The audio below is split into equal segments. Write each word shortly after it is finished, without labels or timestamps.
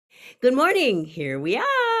Good morning. Here we are.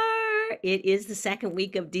 It is the second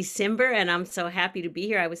week of December, and I'm so happy to be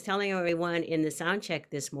here. I was telling everyone in the sound check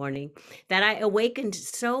this morning that I awakened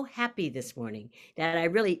so happy this morning that I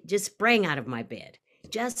really just sprang out of my bed.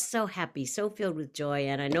 Just so happy, so filled with joy.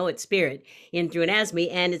 And I know it's spirit in through and as me,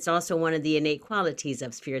 and it's also one of the innate qualities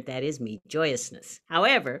of spirit that is me, joyousness.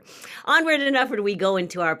 However, onward and upward we go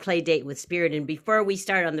into our play date with spirit. And before we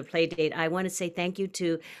start on the play date, I want to say thank you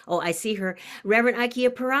to, I see her, Reverend Ikea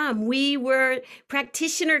Param. We were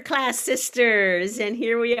practitioner class sisters, and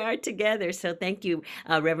here we are together. So thank you,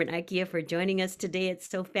 Reverend Ikea, for joining us today. It's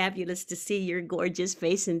so fabulous to see your gorgeous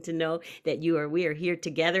face and to know that we are here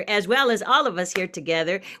together, as well as all of us here together.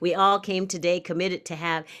 We all came today committed to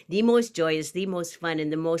have the most joyous, the most fun,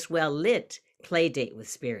 and the most well lit play date with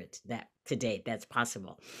spirit that to date that's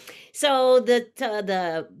possible. So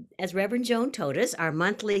the as Reverend Joan told us, our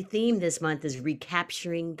monthly theme this month is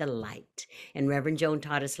recapturing the light. And Reverend Joan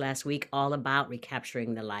taught us last week all about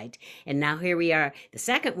recapturing the light. And now here we are, the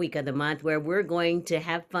second week of the month, where we're going to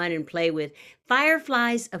have fun and play with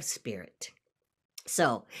Fireflies of Spirit.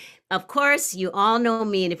 So, of course, you all know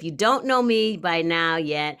me, and if you don't know me by now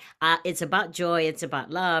yet, it's about joy, it's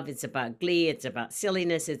about love, it's about glee, it's about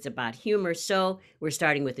silliness, it's about humor. So, we're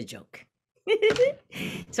starting with a joke.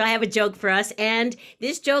 So I have a joke for us, and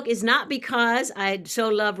this joke is not because I so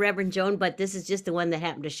love Reverend Joan, but this is just the one that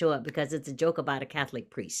happened to show up because it's a joke about a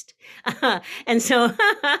Catholic priest. And so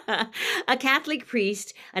a Catholic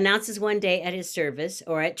priest announces one day at his service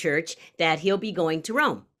or at church that he'll be going to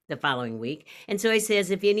Rome the following week. And so he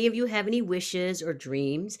says, if any of you have any wishes or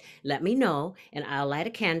dreams, let me know, and I'll light a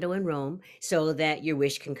candle in Rome so that your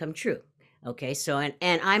wish can come true. Okay, so and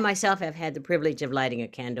I myself have had the privilege of lighting a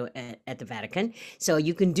candle at the Vatican, so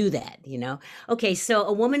you can do that. Okay, so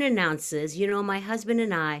a woman announces, my husband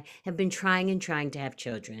and I have been trying and trying to have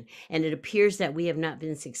children, and it appears that we have not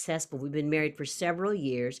been successful. We've been married for several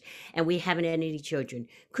years, and we haven't had any children.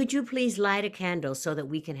 Could you please light a candle so that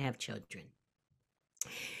we can have children?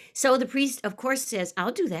 So the priest, of course, says,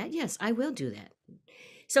 I'll do that. Yes, I will do that.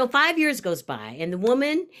 So 5 years goes by, and the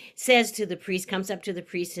woman comes up to the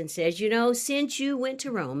priest and says, since you went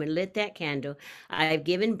to Rome and lit that candle, I've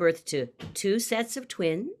given birth to 2 sets of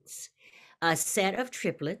twins, a set of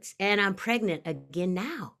triplets, and I'm pregnant again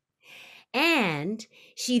now. And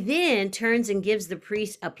she then turns and gives the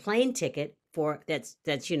priest a plane ticket that's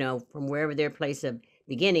from wherever their place of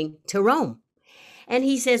beginning to Rome. And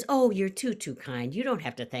he says, oh, you're too kind. You don't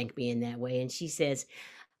have to thank me in that way. And she says,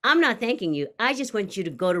 I'm not thanking you. I just want you to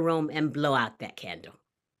go to Rome and blow out that candle.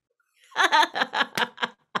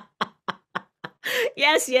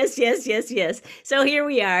 Yes, yes, yes, yes, yes. So here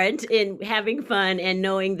we are in having fun and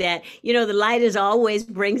knowing that, the light is always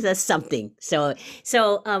brings us something. So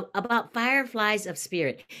about Fireflies of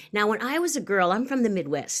Spirit. Now, when I was a girl, I'm from the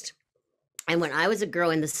Midwest. And when I was a girl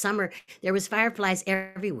in the summer, there was fireflies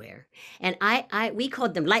everywhere. And we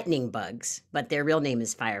called them lightning bugs, but their real name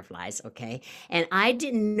is fireflies, okay? And I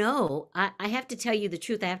didn't know, I have to tell you the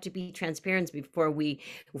truth, I have to be transparent before we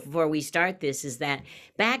start this, is that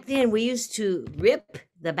back then we used to rip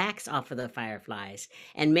the backs off of the fireflies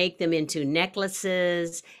and make them into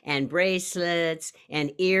necklaces and bracelets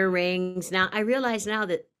and earrings. Now, I realize now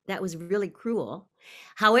that that was really cruel.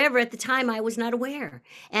 However, at the time, I was not aware.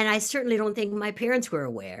 And I certainly don't think my parents were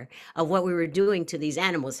aware of what we were doing to these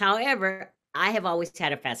animals. However, I have always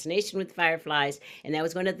had a fascination with fireflies, and that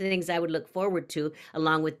was one of the things I would look forward to,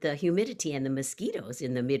 along with the humidity and the mosquitoes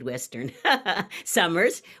in the Midwestern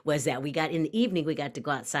summers, was that in the evening, we got to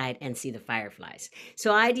go outside and see the fireflies.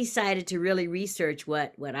 So I decided to really research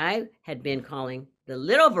what I had been calling, the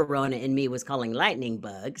little Verona in me was calling lightning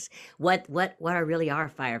bugs, what really are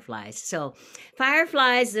fireflies. So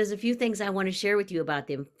fireflies, there's a few things I want to share with you about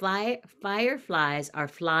them. Fireflies are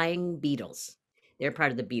flying beetles. They're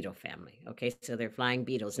part of the beetle family. Okay, so they're flying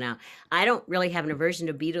beetles. Now, I don't really have an aversion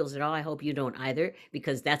to beetles at all. I hope you don't either,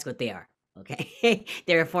 because that's what they are. Okay,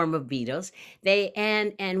 they're a form of beetles.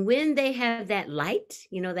 And when they have that light,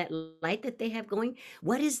 that light that they have going,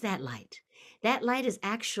 what is that light? That light is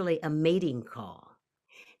actually a mating call.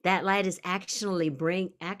 That light is actually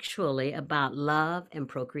about love and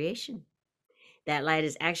procreation. That light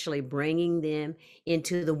is actually bringing them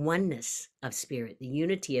into the oneness of spirit, the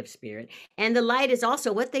unity of spirit. And the light is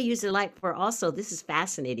also what they use the light for. Also, this is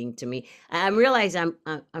fascinating to me. I'm realizing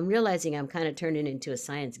I'm kind of turning into a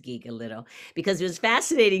science geek a little, because it was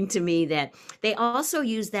fascinating to me that they also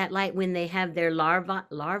use that light when they have their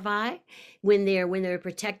larvae, when they're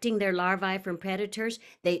protecting their larvae from predators.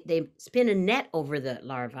 They spin a net over the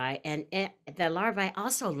larvae, and the larvae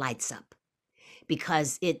also lights up,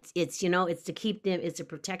 because it's to keep them, it's a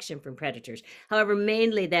protection from predators. However,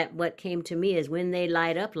 mainly that what came to me is when they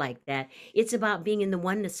light up like that, it's about being in the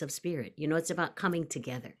oneness of spirit. It's about coming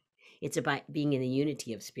together. It's about being in the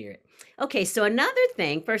unity of spirit. Okay, so another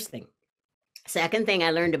thing, first thing. Second thing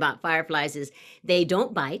I learned about fireflies is they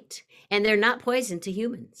don't bite and they're not poison to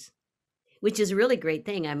humans, which is a really great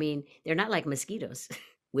thing. I mean, they're not like mosquitoes,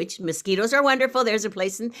 which mosquitoes are wonderful. There's a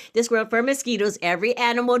place in this world for mosquitoes. Every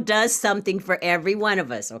animal does something for every one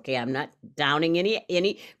of us. Okay, I'm not downing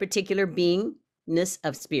any particular beingness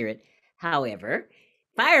of spirit. However,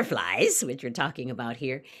 fireflies, which we're talking about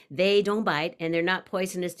here, they don't bite and they're not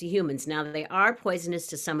poisonous to humans. Now, they are poisonous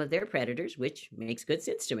to some of their predators, which makes good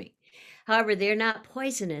sense to me. However, they're not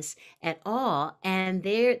poisonous at all, and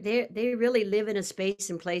they really live in a space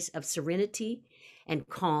and place of serenity and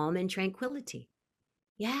calm and tranquility.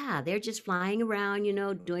 Yeah, they're just flying around,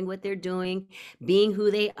 doing what they're doing, being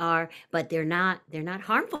who they are, but they're not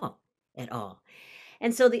harmful at all.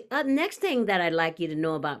 And so the next thing that I'd like you to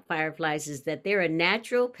know about fireflies is that they're a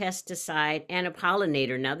natural pesticide and a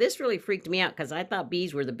pollinator. Now, this really freaked me out because I thought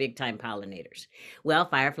bees were the big time pollinators. Well,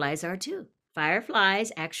 fireflies are too.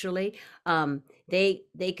 Fireflies actually, they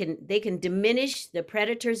can diminish the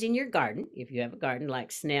predators in your garden if you have a garden,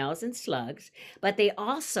 like snails and slugs. But they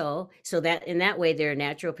also, so that in that way they're a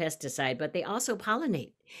natural pesticide, but they also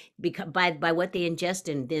pollinate because by what they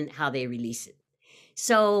ingest and then how they release it.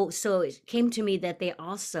 So it came to me that they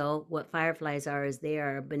also, what fireflies are, is they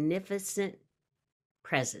are a beneficent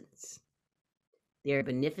presence. They are a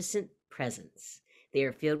beneficent presence. They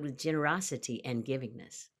are filled with generosity and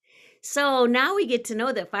givingness. So now we get to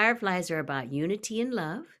know that fireflies are about unity and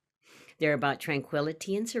love. They're about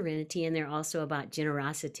tranquility and serenity, and they're also about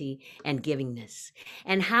generosity and givingness.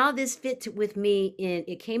 And how this fits with me,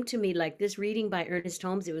 it came to me like this reading by Ernest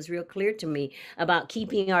Holmes. It was real clear to me about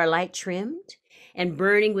keeping our light trimmed and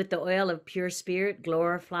burning with the oil of pure spirit,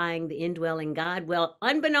 glorifying the indwelling God. Well,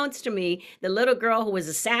 unbeknownst to me, the little girl who was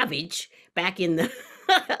a savage back in the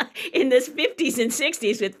in the 50s and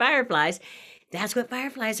 60s with fireflies, that's what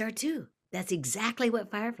fireflies are too. That's exactly what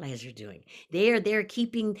fireflies are doing. They're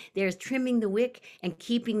trimming the wick and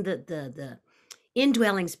keeping the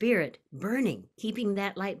indwelling spirit burning, keeping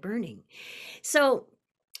that light burning. So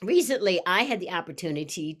recently I had the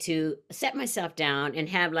opportunity to set myself down and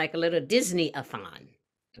have like a little Disney-a-thon.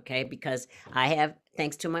 Okay, because I have,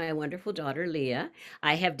 thanks to my wonderful daughter Leah,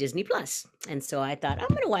 I have Disney Plus, and so I thought I'm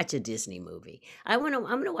going to watch a Disney movie. I'm going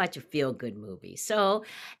to watch a feel-good movie. So,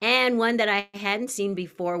 and one that I hadn't seen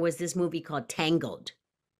before was this movie called Tangled.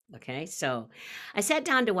 Okay, so I sat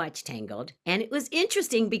down to watch Tangled, and it was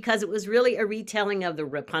interesting because it was really a retelling of the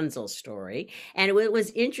Rapunzel story. And what was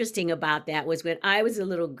interesting about that was when I was a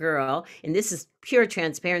little girl, and this is pure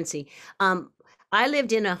transparency. I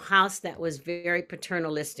lived in a house that was very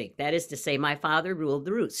paternalistic. That is to say, my father ruled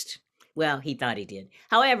the roost. Well, he thought he did.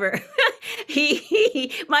 However,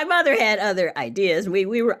 my mother had other ideas. We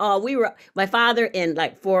were my father and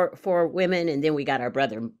like four women, and then we got our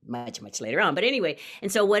brother much later on. But anyway,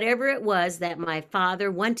 and so whatever it was that my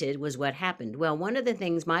father wanted was what happened. Well, one of the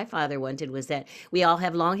things my father wanted was that we all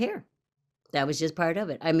have long hair. That was just part of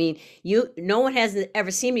it. I mean, no one has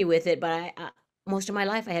ever seen me with it, but most of my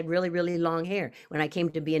life I had really long hair. When I came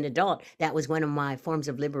to be an adult, that was one of my forms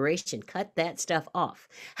of liberation. Cut that stuff off.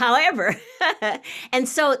 However, and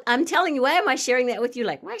so I'm telling you, why am I sharing that with you?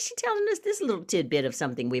 Like, why is she telling us this little tidbit of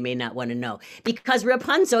something we may not want to know? Because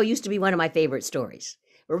Rapunzel used to be one of my favorite stories.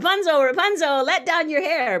 Rapunzel, let down your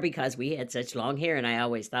hair, because we had such long hair, and I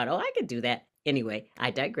always thought, oh, I could do that. Anyway, I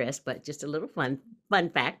digress, but just a little fun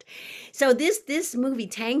fact. So this movie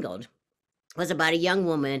Tangled was about a young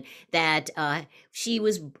woman that she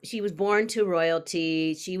was born to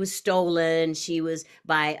royalty. She was stolen. She was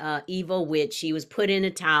by evil witch. She was put in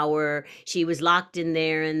a tower. She was locked in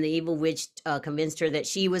there, and the evil witch convinced her that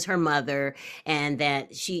she was her mother, and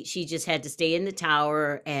that she just had to stay in the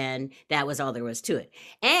tower, and that was all there was to it.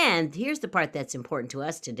 And here's the part that's important to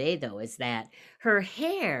us today, though, is that her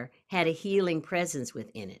hair had a healing presence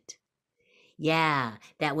within it. Yeah,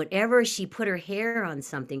 that whenever she put her hair on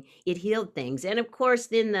something, it healed things. And of course,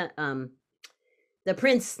 then the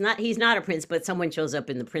prince, he's not a prince, but someone shows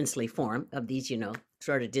up in the princely form of these,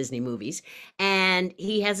 sort of Disney movies, and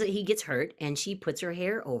he gets hurt, and she puts her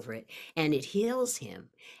hair over it, and it heals him.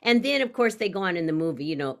 And then of course they go on in the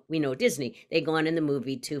movie, we know Disney, they go on in the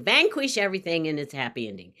movie to vanquish everything, and it's a happy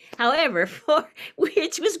ending. However,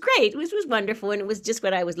 which was great, which was wonderful, and it was just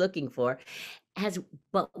what I was looking for.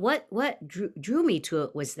 But what drew me to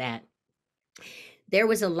it was that there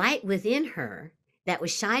was a light within her that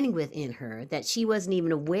was shining within her, that she wasn't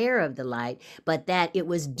even aware of the light, but that it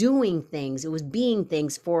was doing things, it was being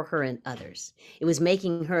things for her and others. It was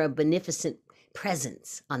making her a beneficent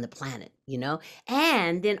presence on the planet, you know?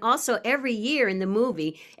 And then also every year in the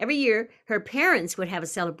movie, every year her parents would have a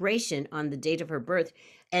celebration on the date of her birth,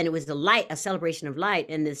 and it was a celebration of light,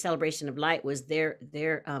 and the celebration of light was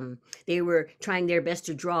they were trying their best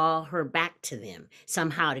to draw her back to them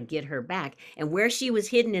somehow, to get her back. And where she was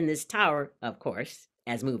hidden in this tower, of course,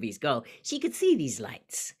 as movies go, she could see these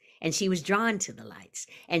lights, and she was drawn to the lights.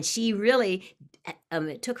 And she really,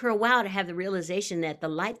 it took her a while to have the realization that the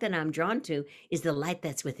light that I'm drawn to is the light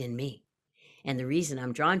that's within me. And the reason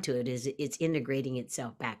I'm drawn to it is it's integrating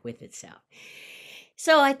itself back with itself.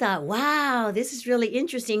 So I thought, wow, this is really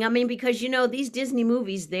interesting. I mean, because these Disney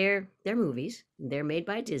movies, they're movies. They're made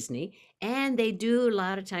by Disney, and they do a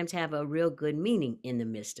lot of times have a real good meaning in the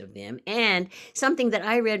midst of them. And something that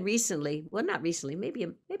I read recently, well, not recently, maybe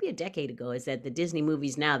a decade ago, is that the Disney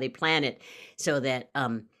movies now, they plan it so that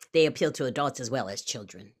they appeal to adults as well as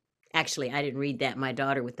children. Actually, I didn't read that. My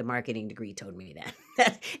daughter with the marketing degree told me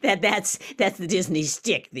that. That's the Disney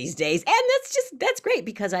stick these days. And that's great,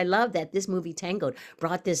 because I love that this movie Tangled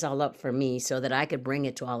brought this all up for me so that I could bring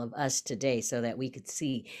it to all of us today, so that we could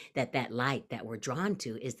see that light that we're drawn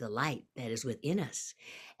to is the light that is within us,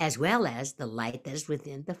 as well as the light that is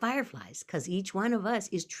within the fireflies, because each one of us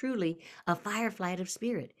is truly a firefly of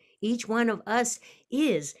spirit. Each one of us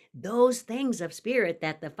is those things of spirit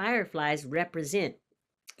that the fireflies represent.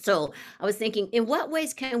 So I was thinking, in what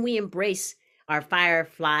ways can we embrace our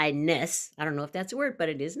firefly-ness? I don't know if that's a word, but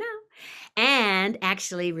it is now. And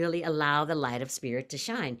actually really allow the light of spirit to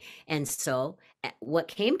shine. And so what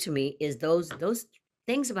came to me is those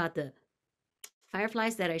things about the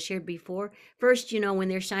fireflies that I shared before. First, when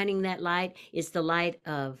they're shining that light, it's the light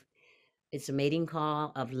of, it's a mating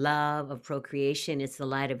call of love, of procreation. It's the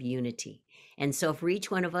light of unity. And so for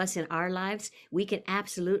each one of us in our lives, we can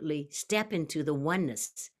absolutely step into the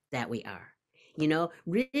oneness that we are.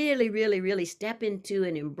 Really, really, really step into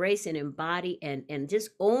and embrace and embody and just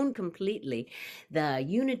own completely the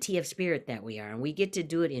unity of spirit that we are. And we get to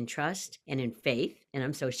do it in trust and in faith. And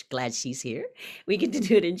I'm so glad she's here. We get to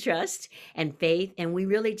do it in trust and faith. And we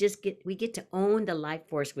really we get to own the life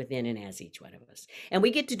force within and as each one of us. And we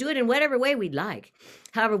get to do it in whatever way we'd like.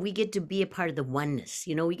 However, we get to be a part of the oneness.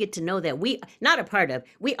 We get to know that we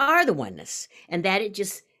are the oneness, and that it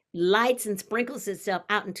just lights and sprinkles itself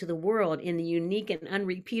out into the world in the unique and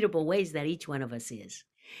unrepeatable ways that each one of us is.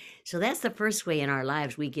 So that's the first way in our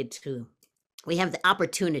lives we have the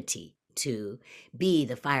opportunity to be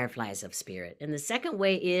the fireflies of spirit. And the second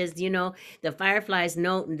way is, the fireflies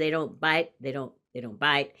they don't bite, they don't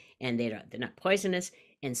bite, and they're not poisonous.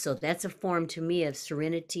 And so that's a form to me of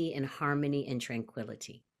serenity and harmony and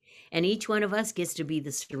tranquility. And each one of us gets to be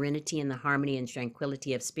the serenity and the harmony and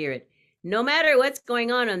tranquility of spirit, no matter what's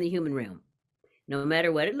going on the human realm, no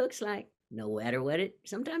matter what it looks like, no matter what it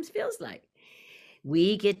sometimes feels like.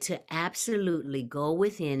 We get to absolutely go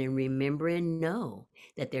within and remember and know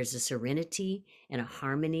that there's a serenity and a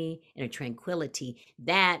harmony and a tranquility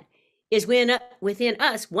that is within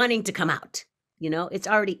us wanting to come out. It's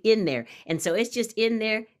already in there. And so it's just in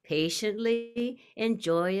there patiently and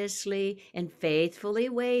joyously and faithfully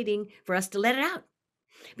waiting for us to let it out.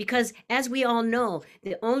 Because as we all know,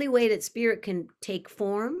 the only way that spirit can take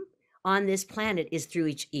form on this planet is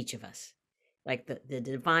through each of us. Like the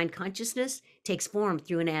divine consciousness takes form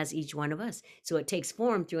through and as each one of us. So it takes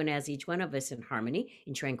form through and as each one of us in harmony,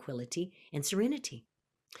 in tranquility, and serenity.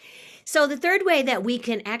 So the third way that we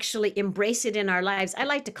can actually embrace it in our lives, I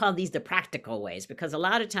like to call these the practical ways, because a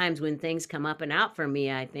lot of times when things come up and out for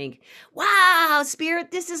me, I think, wow, spirit,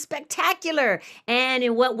 this is spectacular. And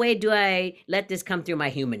in what way do I let this come through my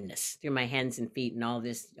humanness, through my hands and feet and all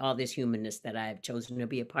this humanness that I've chosen to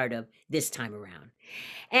be a part of this time around?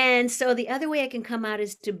 And so the other way I can come out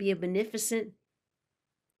is to be a beneficent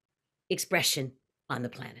expression on the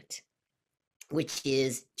planet, which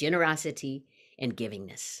is generosity and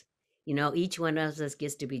givingness. Each one of us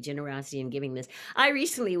gets to be generosity and givingness. I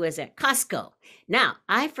recently was at Costco. Now,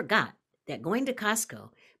 I forgot that going to Costco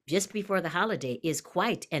just before the holiday is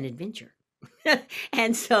quite an adventure.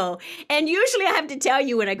 And usually I have to tell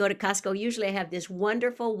you, when I go to Costco, usually I have this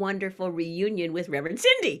wonderful, wonderful reunion with Reverend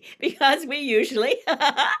Cindy, because we usually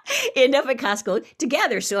end up at Costco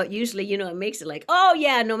together. So it usually, it makes it like, oh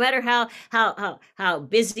yeah, no matter how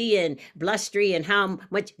busy and blustery and how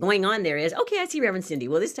much going on there is, okay, I see Reverend Cindy.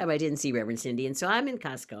 Well, this time I didn't see Reverend Cindy. And so I'm in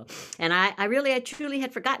Costco, and I truly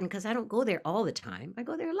had forgotten, because I don't go there all the time. I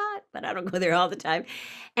go there a lot, but I don't go there all the time.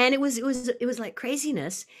 And it was like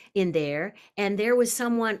craziness in there. and there was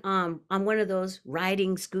someone on one of those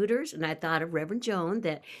riding scooters, and I thought of Reverend Joan,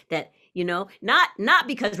 that not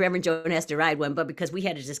because Reverend Joan has to ride one, but because we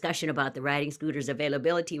had a discussion about the riding scooters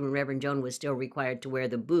availability when Reverend Joan was still required to wear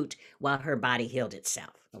the boot while her body healed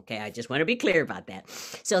itself. Okay, I just want to be clear about that.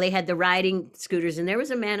 So they had the riding scooters, and there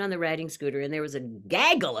was a man on the riding scooter, and there was a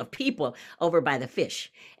gaggle of people over by the fish.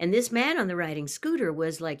 And this man on the riding scooter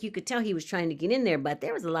was like, you could tell he was trying to get in there, but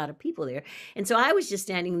there was a lot of people there. And so I was just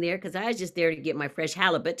standing there because I was just there to get my fresh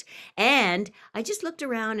halibut. And I just looked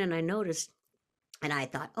around and I noticed, and I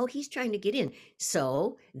thought, oh, he's trying to get in.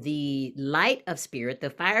 So the light of spirit, the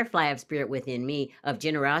firefly of spirit within me, of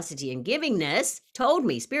generosity and givingness, told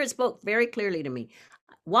me, spirit spoke very clearly to me,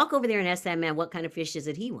 walk over there and ask that man what kind of fish is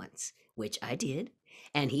it he wants, which I did.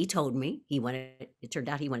 And he told me it turned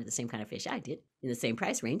out he wanted the same kind of fish I did in the same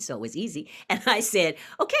price range. So it was easy. And I said,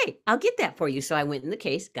 okay, I'll get that for you. So I went in the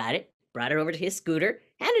case, got it, brought it over to his scooter,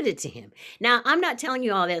 handed it to him. Now, I'm not telling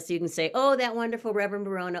you all that so you can say, oh, that wonderful Reverend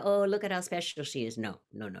Verona, oh, look at how special she is. No,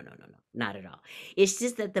 no, no, no, no, no, not at all. It's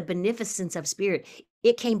just that the beneficence of spirit,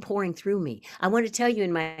 it came pouring through me. I want to tell you,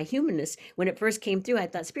 in my humanness, when it first came through, I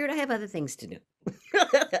thought, Spirit, I have other things to do.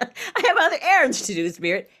 I have other errands to do,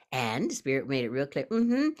 Spirit. And Spirit made it real clear.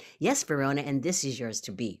 Yes, Verona, and this is yours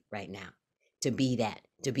to be right now. To be that,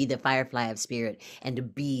 to be the firefly of spirit, and to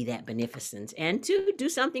be that beneficence, and to do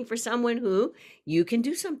something for someone who you can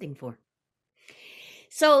do something for.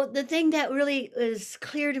 So the thing that really is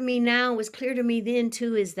clear to me now was clear to me then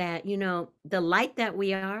too, is that, the light that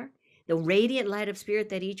we are, the radiant light of spirit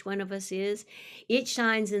that each one of us is, it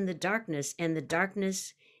shines in the darkness, and the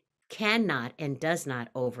darkness cannot and does not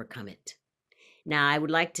overcome it. Now, I would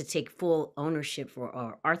like to take full ownership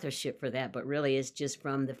or authorship for that, but really it's just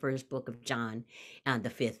from the first book of John,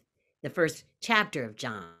 the first chapter of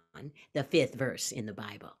John, the 5th verse in the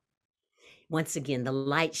Bible. Once again, the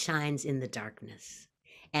light shines in the darkness,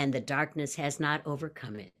 and the darkness has not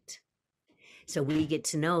overcome it. So we get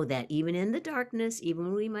to know that even in the darkness, even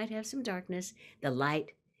when we might have some darkness, the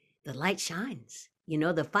light shines.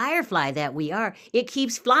 The firefly that we are, it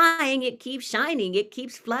keeps flying, it keeps shining, it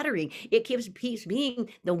keeps fluttering, it keeps being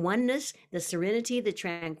the oneness, the serenity, the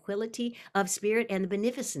tranquility of spirit, and the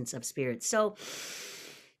beneficence of spirit. So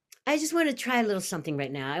I just want to try a little something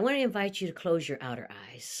right now. I want to invite you to close your outer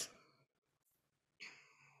eyes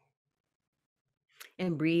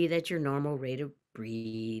and breathe at your normal rate of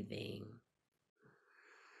breathing.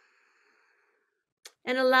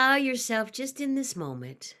 And allow yourself, just in this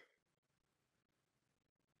moment,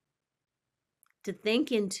 to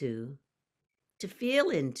think into, to feel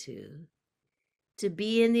into, to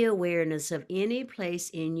be in the awareness of any place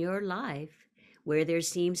in your life where there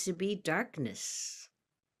seems to be darkness.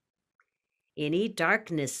 Any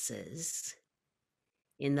darknesses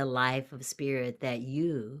in the life of spirit that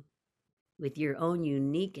you, with your own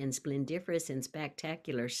unique and splendiferous and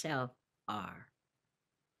spectacular self, are.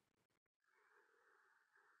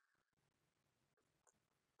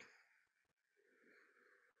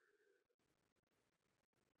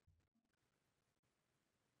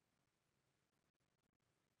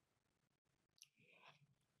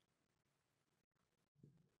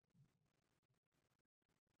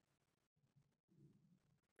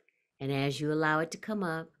 And as you allow it to come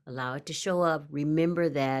up, allow it to show up, remember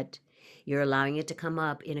that you're allowing it to come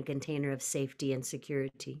up in a container of safety and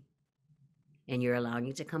security. And you're allowing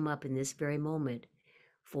it to come up in this very moment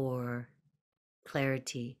for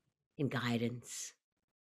clarity and guidance.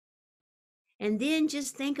 And then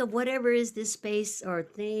just think of whatever is this space or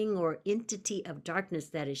thing or entity of darkness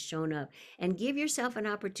that has shown up, and give yourself an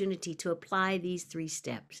opportunity to apply these 3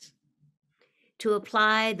 steps. To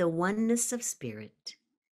apply the oneness of spirit,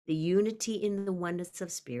 the unity in the oneness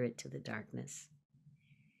of spirit to the darkness.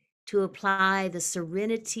 To apply the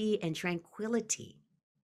serenity and tranquility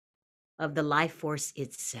of the life force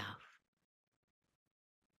itself.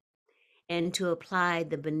 And to apply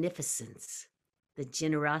the beneficence, the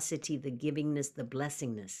generosity, the givingness, the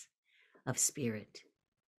blessingness of spirit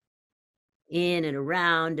in and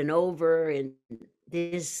around and over in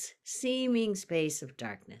this seeming space of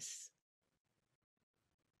darkness.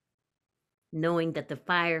 Knowing that the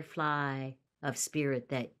firefly of spirit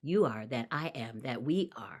that you are, that I am, that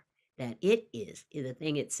we are, that it is, the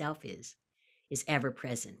thing itself is ever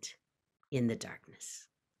present in the darkness.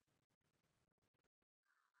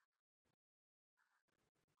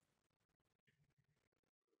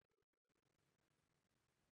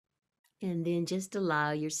 And then just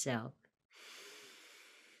allow yourself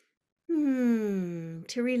to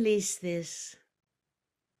release this.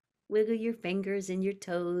 Wiggle your fingers and your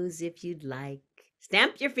toes if you'd like.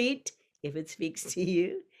 Stamp your feet if it speaks to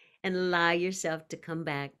you. and allow yourself to come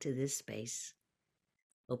back to this space.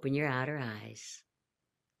 Open your outer eyes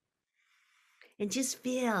and just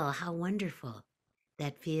feel how wonderful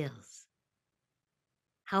that feels,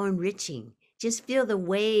 how enriching. Just feel the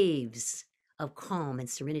waves of calm and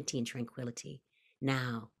serenity and tranquility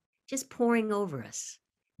now, just pouring over us,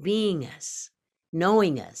 being us,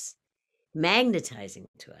 knowing us, magnetizing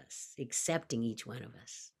to us, accepting each one of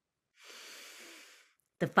us.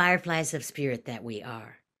 The fireflies of spirit that we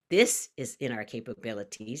are. This is in our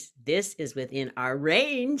capabilities. This is within our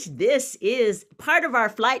range. This is part of our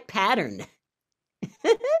flight pattern.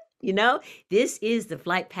 You know, this is the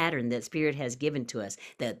flight pattern that spirit has given to us.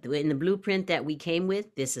 That in the blueprint that we came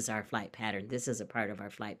with, this is our flight pattern. This is a part of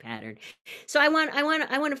our flight pattern. So I want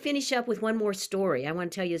to finish up with one more story. I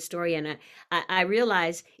want to tell you a story, and I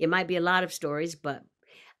realize it might be a lot of stories, but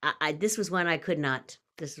this was one I could not.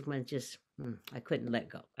 This is one just I couldn't let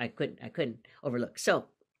go. I couldn't overlook. So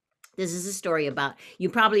this is a story about, you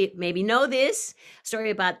probably maybe know this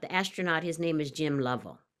story about the astronaut. His name is Jim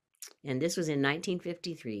Lovell. And this was in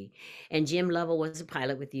 1953. And Jim Lovell was a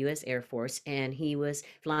pilot with the U.S. Air Force, and he was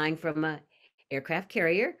flying from a aircraft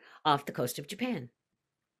carrier off the coast of Japan.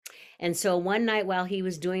 And so one night while he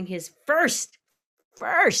was doing his first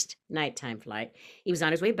nighttime flight, he was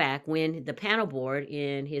on his way back when the panel board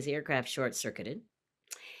in his aircraft short-circuited.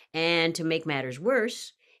 And to make matters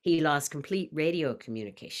worse, he lost complete radio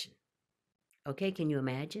communication. Okay, can you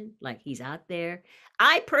imagine? Like, he's out there.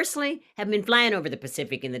 I personally have been flying over the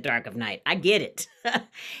Pacific in the dark of night. I get it.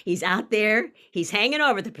 He's out there. He's hanging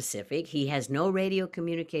over the Pacific. He has no radio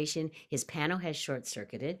communication. His panel has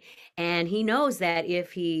short-circuited. And he knows that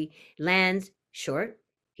if he lands short,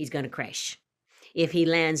 he's going to crash. If he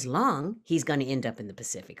lands long, he's going to end up in the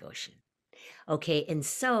Pacific Ocean. Okay, and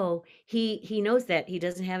so he knows that he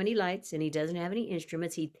doesn't have any lights and he doesn't have any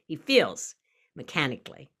instruments. He feels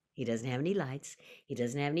mechanically. He doesn't have any lights. He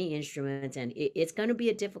doesn't have any instruments, and it's going to be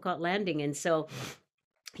a difficult landing. And so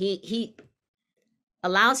he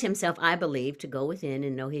allows himself, I believe, to go within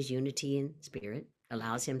and know his unity in spirit,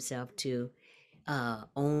 allows himself to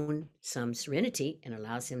own some serenity, and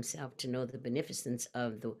allows himself to know the beneficence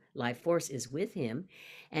of the life force is with him.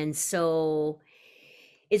 And so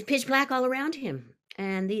it's pitch black all around him,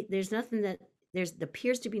 and there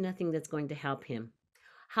appears to be nothing that's going to help him.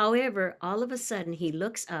 However, all of a sudden he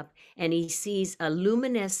looks up and he sees a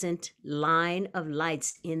luminescent line of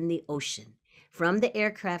lights in the ocean from the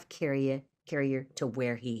aircraft carrier to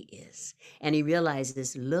where he is. And he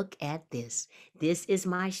realizes, look at this. This is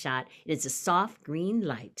my shot. It's a soft green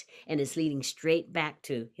light, and it's leading straight back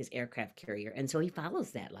to his aircraft carrier. And so he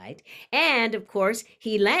follows that light. And of course,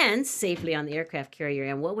 he lands safely on the aircraft carrier.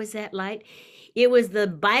 And what was that light? It was the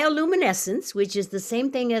bioluminescence, which is the same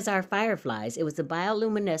thing as our fireflies. It was the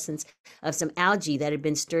bioluminescence of some algae that had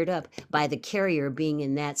been stirred up by the carrier being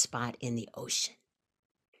in that spot in the ocean,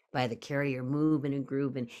 by the carrier moving and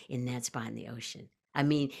grooving in that spot in the ocean. I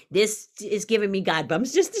mean, this is giving me God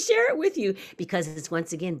bumps just to share it with you, because it's,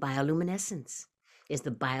 once again, bioluminescence. Is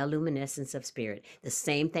the bioluminescence of spirit, the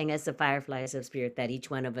same thing as the fireflies of spirit that each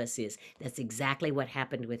one of us is. That's exactly what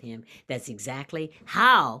happened with him. That's exactly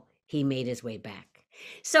how he made his way back.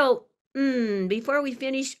 So before we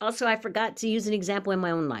finish, also, I forgot to use an example in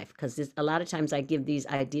my own life, because a lot of times I give these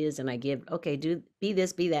ideas and I give, okay, be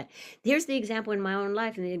this, be that. Here's the example in my own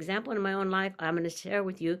life. And the example in my own life, I'm going to share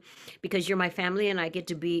with you because you're my family and I get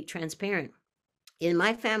to be transparent. In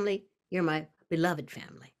my family, you're my beloved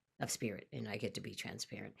family of spirit, and I get to be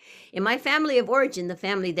transparent. In my family of origin, the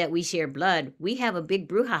family that we share blood, we have a big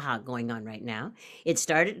brouhaha going on right now. It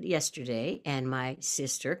started yesterday, and my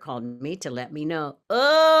sister called me to let me know,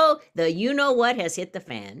 oh, the you-know-what has hit the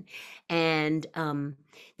fan. And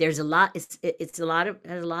there's a lot, there's a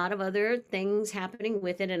lot of other things happening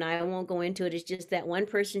with it, and I won't go into it. It's just that one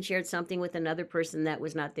person shared something with another person that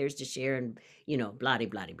was not theirs to share, and, blah, blah,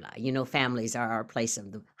 blah, blah. Families are our place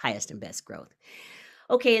of the highest and best growth.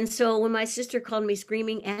 Okay, and so when my sister called me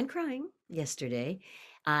screaming and crying yesterday,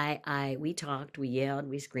 we talked, we yelled,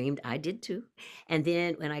 we screamed. I did too. And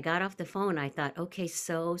then when I got off the phone, I thought, okay,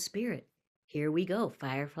 so spirit, here we go,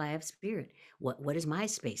 firefly of spirit. What is my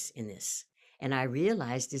space in this? And I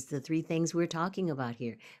realized it's the three things we're talking about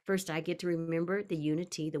here. First, I get to remember the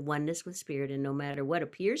unity, the oneness with spirit, and no matter what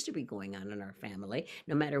appears to be going on in our family,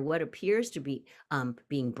 no matter what appears to be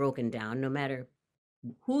being broken down, no matter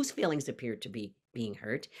whose feelings appear to be being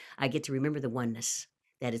hurt, I get to remember the oneness,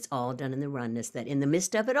 that it's all done in the oneness, that in the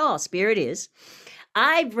midst of it all, spirit is.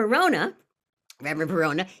 Reverend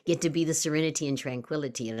Verona, get to be the serenity and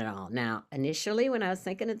tranquility in it all. Now, initially, when I was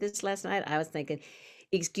thinking of this last night, I was thinking,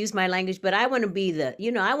 excuse my language, but I want to be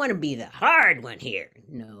I want to be the hard one here.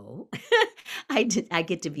 No, I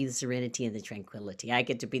get to be the serenity and the tranquility. I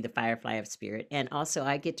get to be the firefly of spirit. And also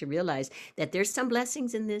I get to realize that there's some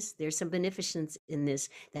blessings in this. There's some beneficence in this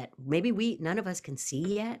that maybe none of us can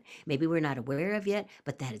see yet. Maybe we're not aware of yet,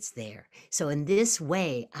 but that it's there. So in this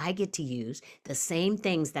way, I get to use the same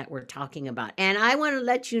things that we're talking about. And I want to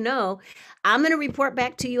let you know, I'm going to report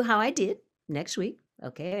back to you how I did next week.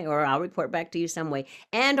 Okay. Or I'll report back to you some way.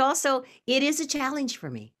 And also, it is a challenge for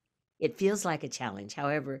me. It feels like a challenge.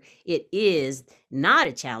 However, it is not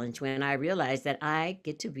a challenge when I realize that I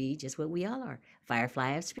get to be just what we all are,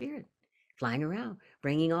 firefly of spirit, flying around,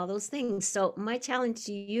 bringing all those things. So, my challenge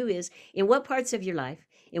to you is, in what parts of your life,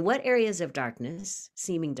 in what areas of darkness,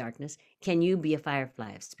 seeming darkness, can you be a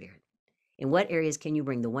firefly of spirit? In what areas can you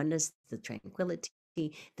bring the oneness, the tranquility,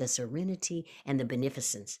 the serenity, and the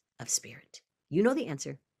beneficence of spirit? You know the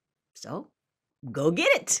answer. So, go get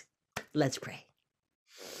it. Let's pray.